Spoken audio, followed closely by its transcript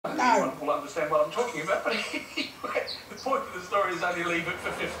anyone will understand what I'm talking about, but anyway, the point of the story is only leave it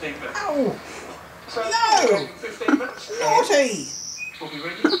for 15 minutes. Oh! So, No! 15 minutes. Naughty! We'll be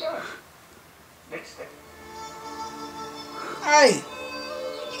ready to go. Next step. Hey!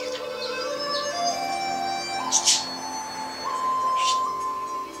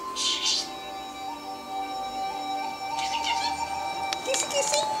 Kissy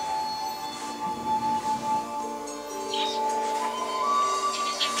kissy!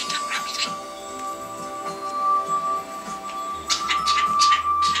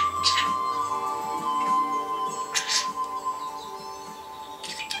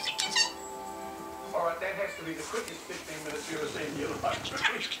 Alright, that has to be the quickest 15 minutes you've ever seen in your life.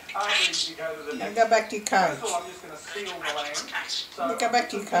 After you go to the Now next go back to your cage. First of all, I'm just going to seal the land. So Now go back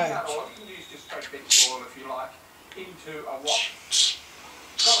to your cage. Or you can use just straight vegetable oil if you like, into a wok.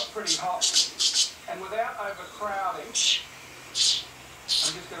 Got it pretty hot. And without overcrowding, I'm just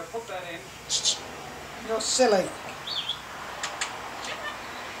going to put that in. You're silly.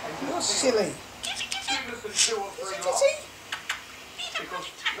 And You're just silly. give this in 2 or 3 Kissy lots. kissy! Because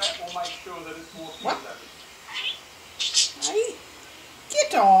that will make sure that it's more What? seasoned. Hey!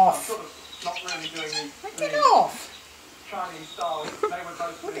 Get I'm off! sort of not really doing Get the off! Chinese style. They were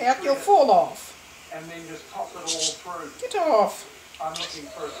supposed to Look be out, you'll clear fall off. and then just toss it all through. Get off! I'm looking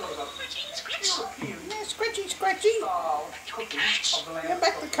for a sort of a European Yeah, scratchy, scratchy. style cooking of the lamb. Yeah,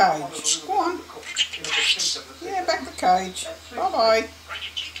 back the cage. Go on. Yeah, back the cage. Bye-bye.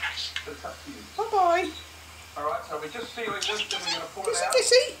 Bye-bye. Alright, so we're just sealing this, then we're going to pull it Kissy out.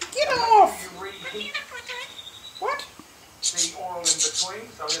 kissy! Get And off! you reheat What? the oil in between,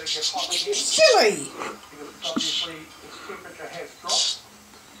 so let it get hot You again. silly! Because it's obviously, its temperature has dropped.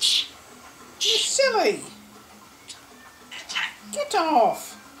 You silly! Get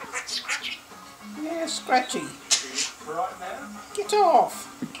off! Yeah, scratchy. For right now, Get off!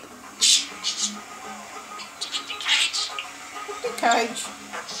 Put the cage.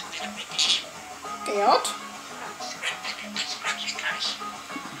 Get out.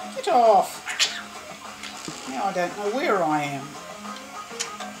 Get off. Now I don't know where I am.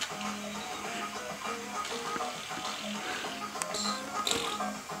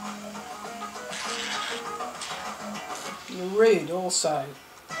 You're rude also.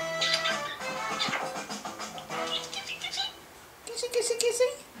 Kissy kissy kissy.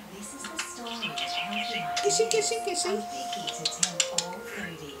 This is the story of how Kissy kissy kissy. Vicky to tell all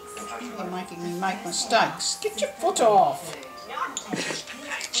foodies. You're making me make mistakes. Get your foot off.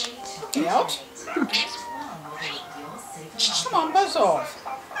 Get out. Come on, buzz off.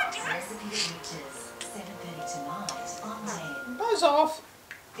 Recipe features 7:30 tonight on 10. Buzz off.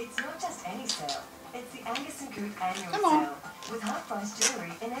 It's not just any sale, it's the Angus & Coop annual Come on. sale, with half-price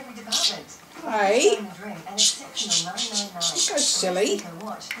jewellery in every department. Hey. Diamond ring, an exceptional $9.99. You go silly. Seiko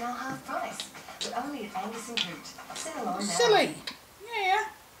watch, now half price, but only at Angus & Coop. Send along now. Silly. Yeah.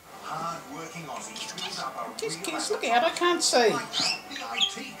 Hard-working Aussie builds up a Kiss real kiss. Look out, I can't see. like the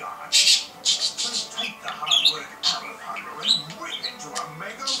IT guy. So take the hard work out of hunger and bring it to a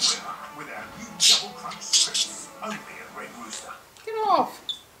mega winner with our new double crunch strips, only at Red Rooster. Get off.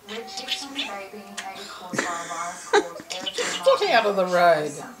 Red chips on the baby may be caused by a virus called erythroid Get out of the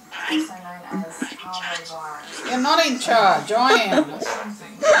road. also known as parvovirus. You're not in charge. I am.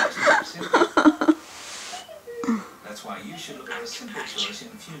 That's why you should look at a simple choice in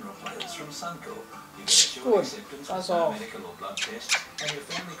funeral plans from Suncorp. You get a short Good. acceptance Buzz with no off. medical or blood tests, and your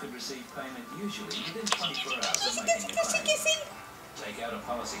family could receive payment usually within 24 hours of Kissy making kissy a kissy claim. kissy. Take out a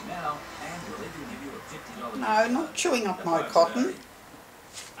policy now, and we'll even give you a $50 No, not chewing up my cotton.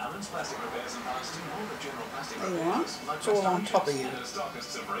 Allen's Plastic Repairs and Parts do all the general plastic There you are. repairs, like It's all on top of you. and are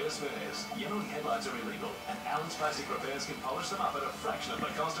stockists of rare spares. Yellowing headlights are illegal, and Allen's Plastic Repairs can polish them up at a fraction of the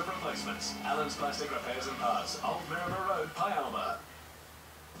cost of replacements. Allen's Plastic Repairs and Parts, Old Maryborough Road, Pyalba.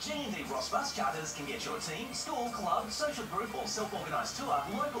 G&D Ross Bus Charters can get your team, school, club, social group or self-organised tour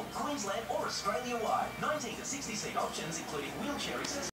local, Queensland or Australia-wide. 19 to 60 seat options including wheelchair accessibility.